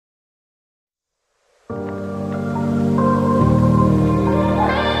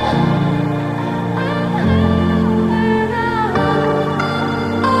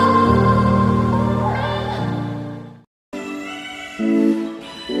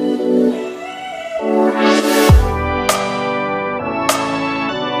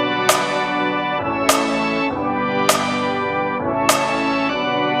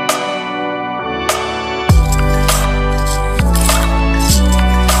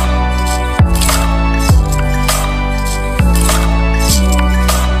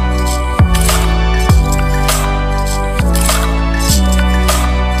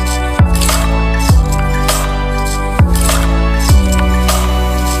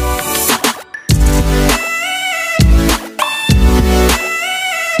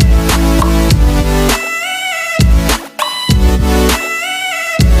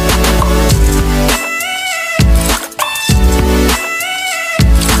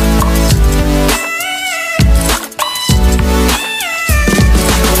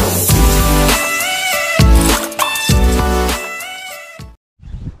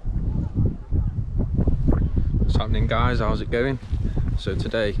guys, how's it going? So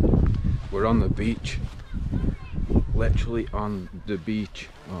today we're on the beach, literally on the beach.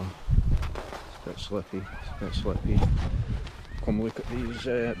 Oh, it's a bit slippy, Come look at these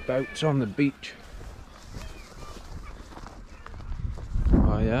boats on the beach.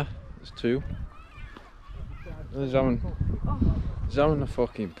 Oh yeah, there's two. He's having a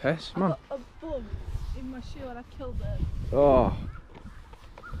fucking piss, man. I got a bug in my shoe and I killed it. Oh.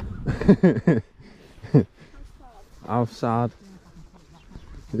 How sad.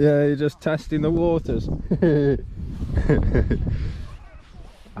 Yeah, you're just testing the waters.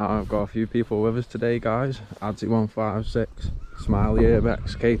 I've got a few people with us today, guys. Adzi156, Smiley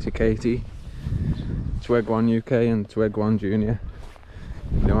Airbex, Katie, Twig1 UK and Twig1 Junior.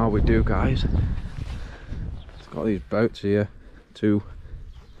 You know how we do, guys. It's got these boats here, two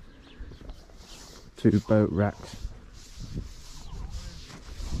boat wrecks.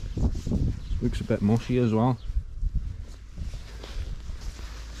 Looks a bit mushy as well.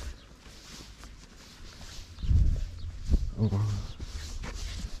 Oh,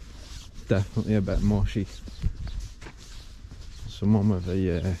 definitely a bit mushy. Someone with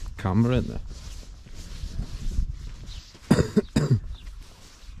a camera in there.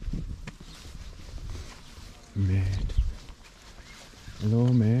 Mate. Hello,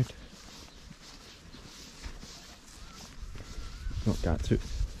 mate. Not got to it.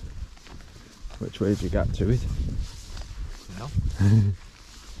 Which way did you get to it? No.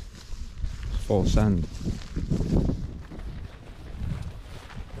 Full sand.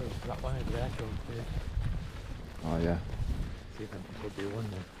 That one over there, Oh yeah. see if I could do one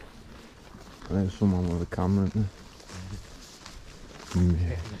there. There's someone with a camera in there.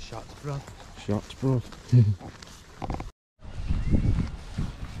 Getting the shots, bro. Shots, bro.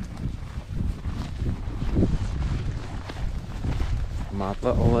 Mad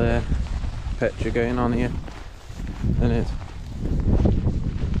little picture going on here, isn't it?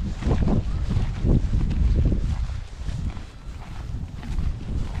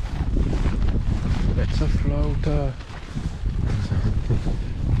 It's a floater.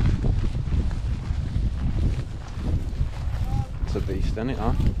 It's a beast, isn't it,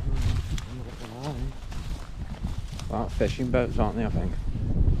 huh? That fishing boats, aren't they, I think?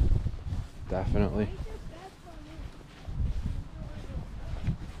 Definitely.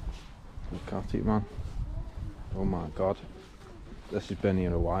 Look at it, man. Oh my god. This has been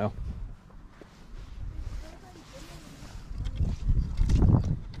here a while.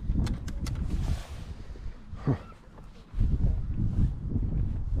 Huh.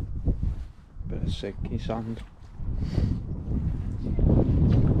 Bit of sicky sand.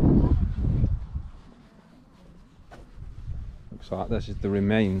 Looks like this is the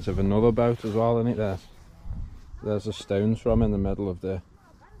remains of another boat as well, isn't it? There's the stones from in the middle of the...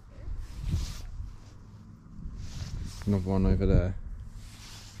 Another one over there.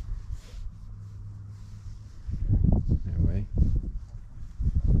 Anyway.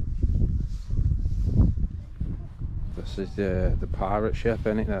 This is the pirate ship,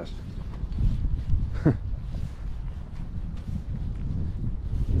 isn't it? This.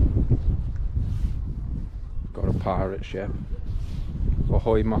 Got a pirate ship.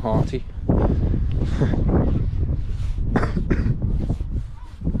 Ahoy my hearty.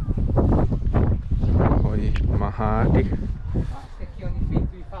 Ahoy my hearty.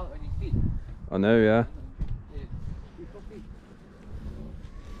 I know, yeah.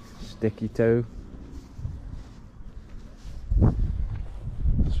 Sticky toe.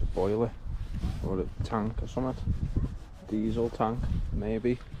 It's a boiler or a tank or something. Diesel tank,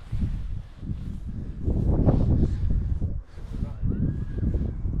 maybe.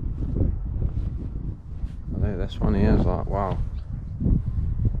 I know this one here is like, wow.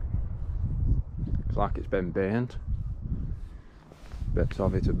 It's like it's been burnt. Bits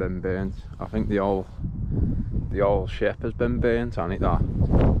of it have been burnt. I think the whole ship has been burnt, hasn't it? That.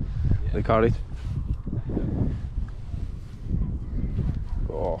 Yeah. Look at it.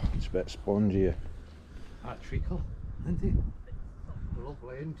 Oh, it's a bit spongy. That treacle, isn't it?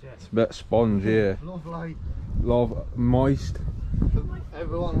 Lovely, isn't it? It's a bit spongy. Lovely. Love moist.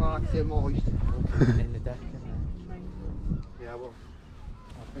 Everyone likes it moist. In the deck, isn't it? Yeah, well.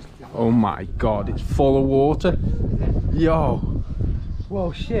 Oh my god, it's full of water. Yo.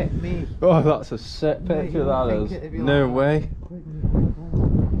 Whoa, shit, me. Oh, that's a sick picture, that is. No way.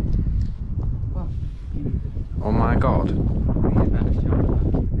 Oh my god.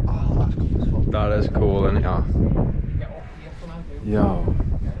 Oh, that's cool as fuck. That is cool, isn't it? Oh. Yo.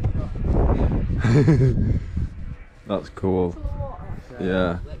 That's cool.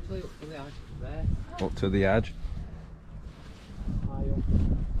 Yeah. Up to the edge.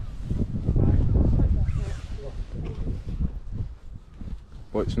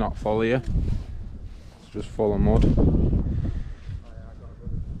 but it's not full here. It's just full of mud.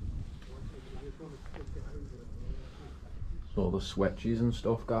 It's all the switches and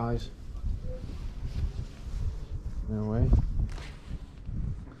stuff, guys. No way.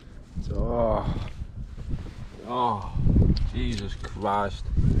 Oh, Jesus Christ.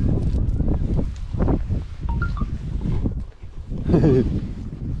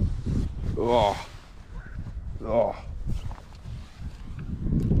 Oh.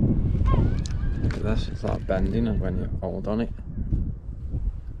 Look at this, it's like bending and when you hold on it.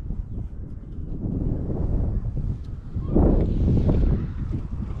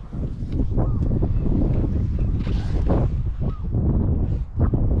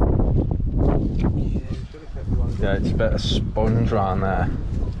 Yeah, it's a bit of sponge around there.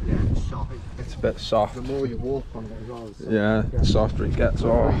 Yeah, it's soft. It's a bit soft. The more you walk on it as well. Yeah, the softer it gets.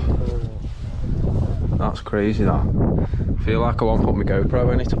 Oh, that's crazy that. I feel like I won't put my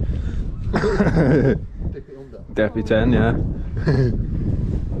GoPro in it. Dip it under. Dip it in, yeah.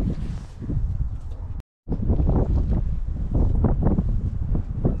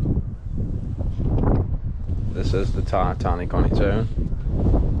 This is the Titanic on its own.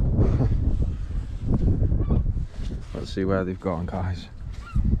 Let's see where they've gone, guys.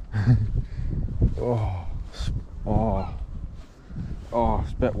 Oh,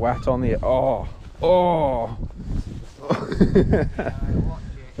 it's a bit wet on the. Oh.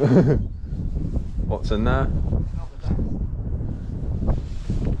 What's in there?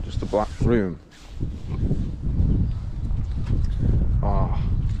 Just a black room. Oh.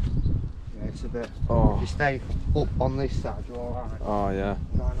 Yeah, it's a bit. Oh. If you stay up on this side, you're alright. Oh yeah.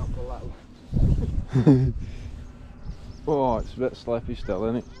 Try not to let. Oh, it's a bit slippy still,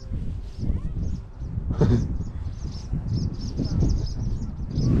 isn't it?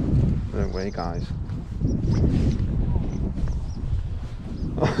 No way, guys.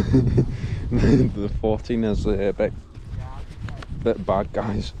 The 14 is a bit bad,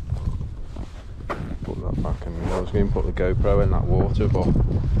 guys. Put that back in. I was going to put the GoPro in that water, but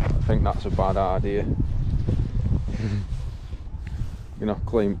I think that's a bad idea. You know,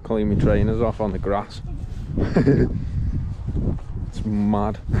 clean my trainers off on the grass. It's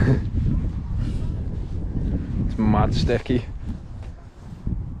mad. It's mad sticky.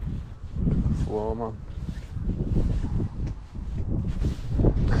 Floor, man.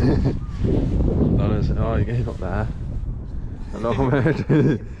 That is. Oh, you're getting up there. Hello, mate.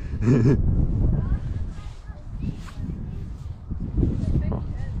 Oh,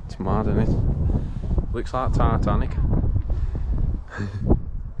 it's mad, isn't it? Looks like Titanic.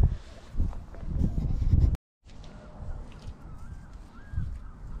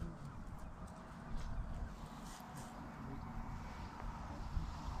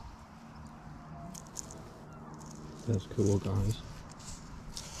 That's cool, guys.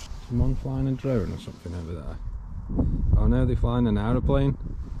 Someone flying a drone or something over there. Oh no, they're flying an aeroplane.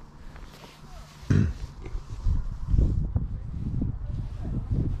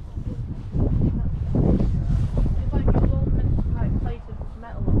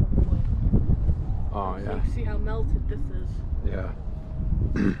 Oh yeah. So you can see how melted this is. Yeah.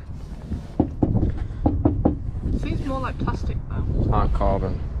 It seems more like plastic though. It's like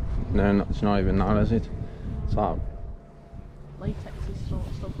carbon. No, it's not even that, is it? It's like Latexy sort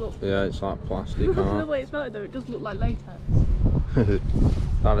of stuff. Look. yeah, it's like plastic. Look at the way it's melted though, it does look like latex.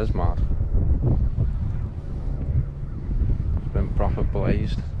 That is mad. It's been proper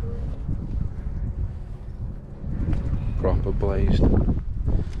blazed. Proper blazed.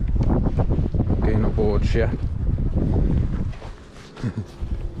 Getting aboard ship.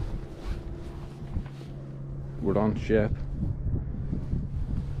 We're on ship.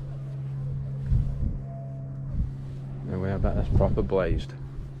 Anyway, I bet it's proper blazed.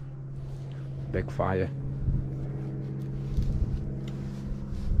 Big fire.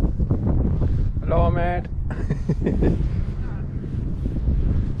 Hello, mate.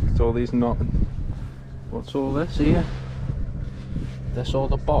 It's all these not. What's all this here? That's all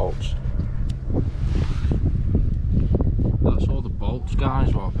the bolts. That's all the bolts,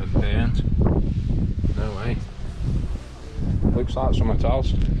 guys. What have been burnt? No way. Looks like something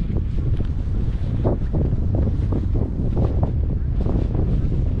else.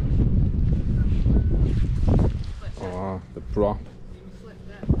 Oh, the prop.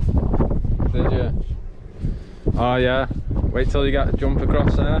 Did you? Oh yeah. Wait till you get a jump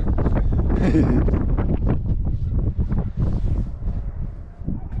across there.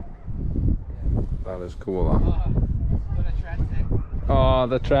 That is cool. That. Oh,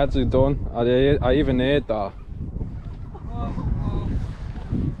 the treads are done. I even heard that.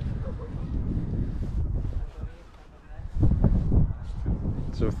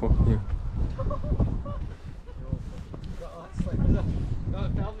 So funny.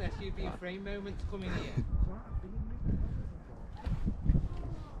 Don't film this, you'd be frame moments coming here.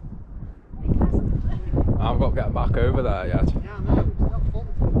 I've got to get back over there yet. Yeah, I know,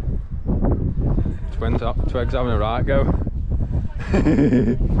 it's not fun. Twig's having a right go. He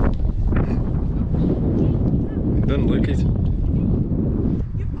doesn't look it.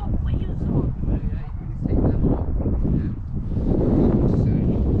 You've got wheels on.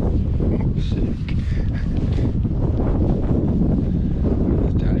 Sick.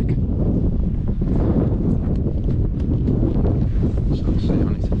 Derek. Sunset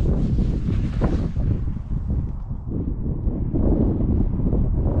on it.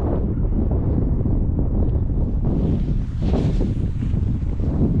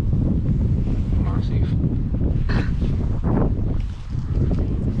 Massive.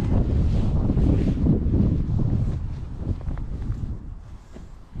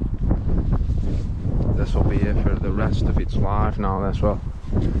 This will be here for the rest of its life now, this will.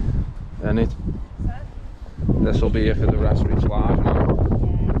 Isn't it? This will be here for the rest of its life now.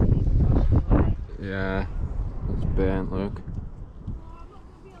 Yeah, it's burnt, look.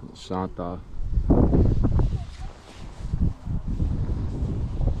 It's sad that.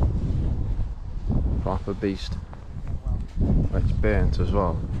 Proper beast. It's burnt as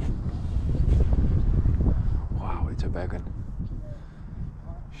well. Wow, it's a big one.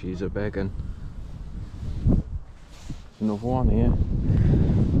 She's a big one. Another one here.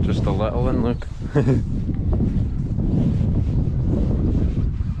 Just a little one, look.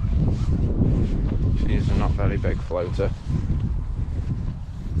 She's a not very big floater.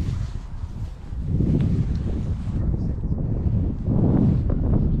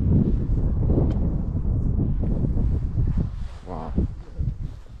 Wow.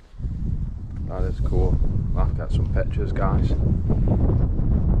 That is cool. I'll have to get some pictures, guys.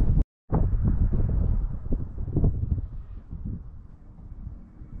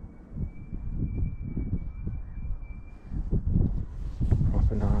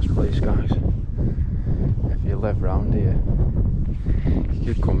 Nice place, guys. If you live round here,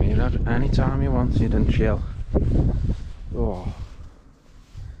 you could come here any time you wanted and chill. Oh,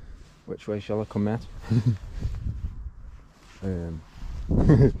 which way shall I come at? I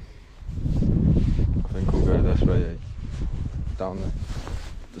think I'll go this way, eh? Down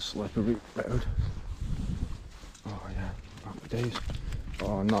the slippery road. Oh yeah, happy days.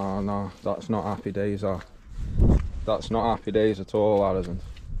 Oh no, that's not happy days. That's not happy days at all, that isn't.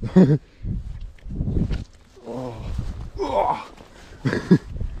 Oh. Oh.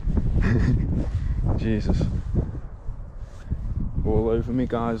 Jesus. All over me,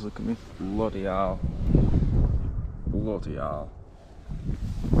 guys, look at me. Bloody hell. Bloody hell.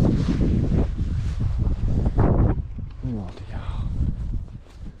 Bloody hell.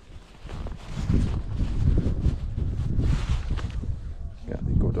 Get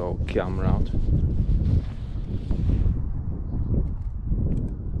the good old camera out.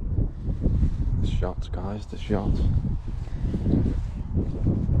 Shots, guys, the shots.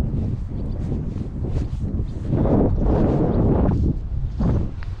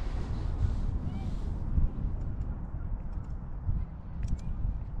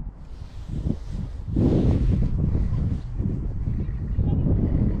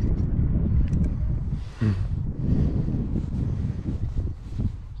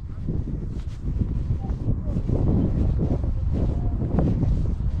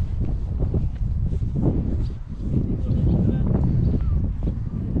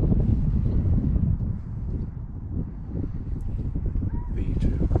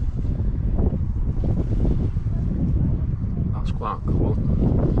 Quite cool.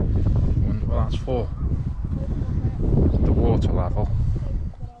 Wonder what that's for. The water level.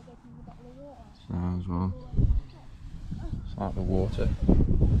 So as well. It's like the water.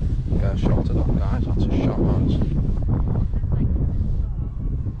 Get a shot of that, guys. That's a shot, lads.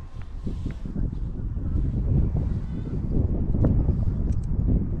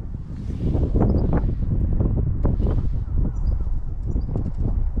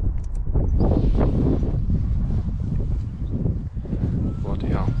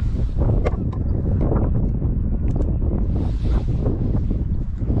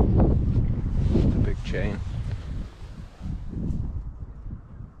 Chain.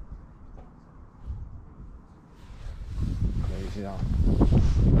 Crazy that.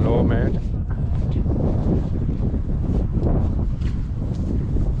 Hello, mate.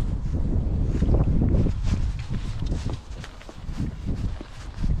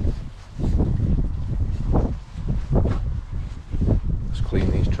 Let's clean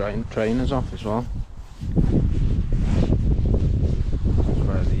these trainers off as well. That's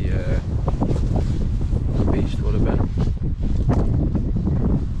where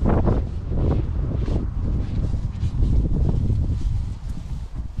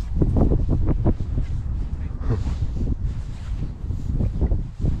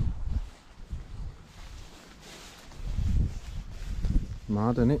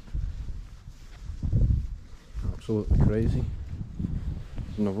Mad, isn't it? Absolutely crazy.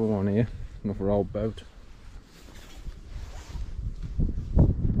 There's another one here, another old boat.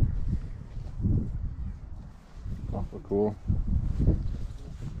 Proper cool.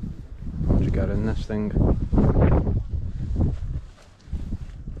 How'd you get in this thing?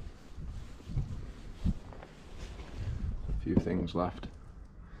 A few things left.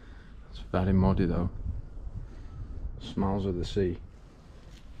 It's very muddy though. Smells of the sea.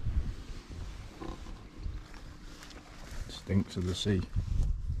 Stinks of the sea.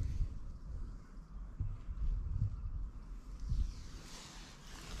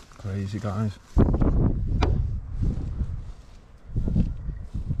 Crazy, guys.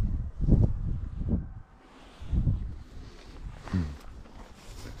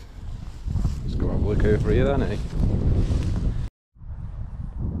 Let's go have a look over here then, eh?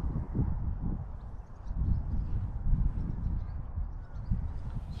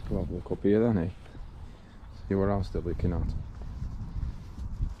 Let's go have a look up here then, eh? See what else they're looking at.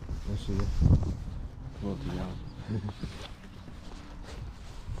 Let's see it. Bloody hell.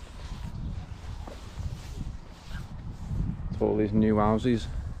 All these new houses,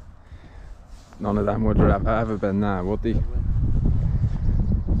 none of them would have ever been there, would they?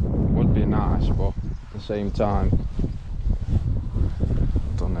 Would be nice, but at the same time,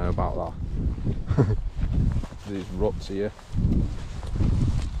 I don't know about that. These ruts here.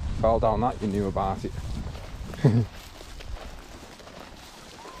 Fell down that, you knew about it. Bloody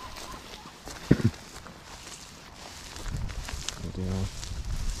hell.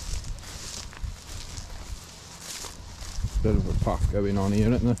 Bit of a path going on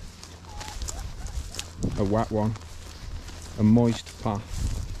here, isn't there? A wet one. A moist path.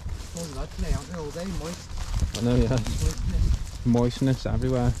 Oh, that's me, aren't they all day moist? I know, yeah. Moistness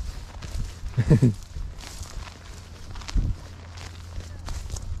everywhere.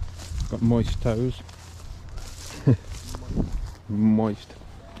 Got moist toes. Moist.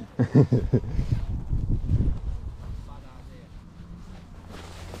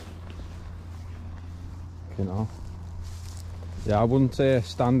 You know. Yeah, I wouldn't say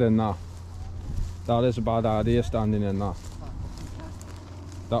stand in that. That is a bad idea, standing in that.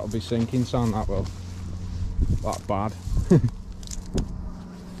 That'll be sinking sand, that will. That bad. There's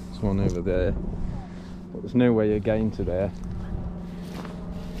one over there. But there's no way you're getting to there.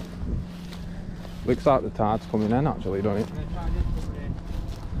 Looks like the tide's coming in actually, don't it?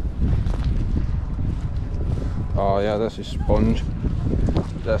 Oh yeah, this is sponge.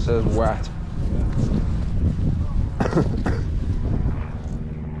 This is wet.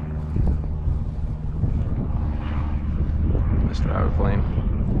 Mr. Aeroplane.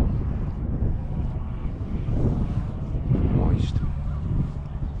 Moist.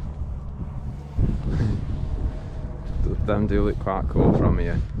 Them do look quite cool from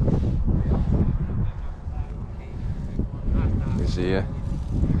here. He's here.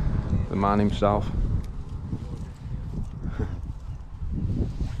 The man himself.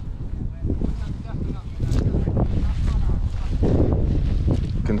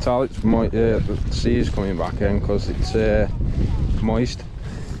 You can tell it's moist. The sea is coming back in because it's moist.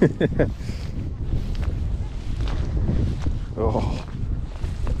 Oh.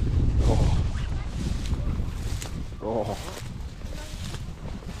 Oh. Oh.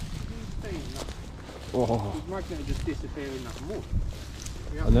 Oh. Imagine it just disappear in that mud.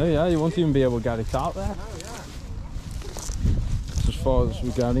 I know, yeah, you won't even be able to get it out there. Oh, yeah. It's as far as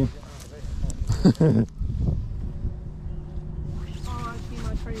we're getting. Oh, I see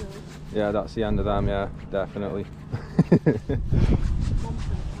my trailers. Yeah, that's the end of them, yeah, definitely.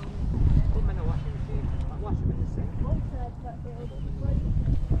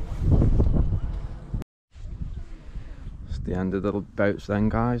 It's the end of the boats then,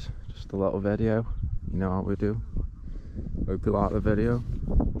 guys. Just a little video. You know how we do. Hope you like the video.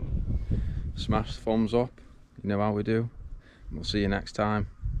 Smash the thumbs up. You know how we do. We'll see you next time.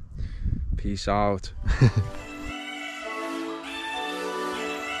 Peace out.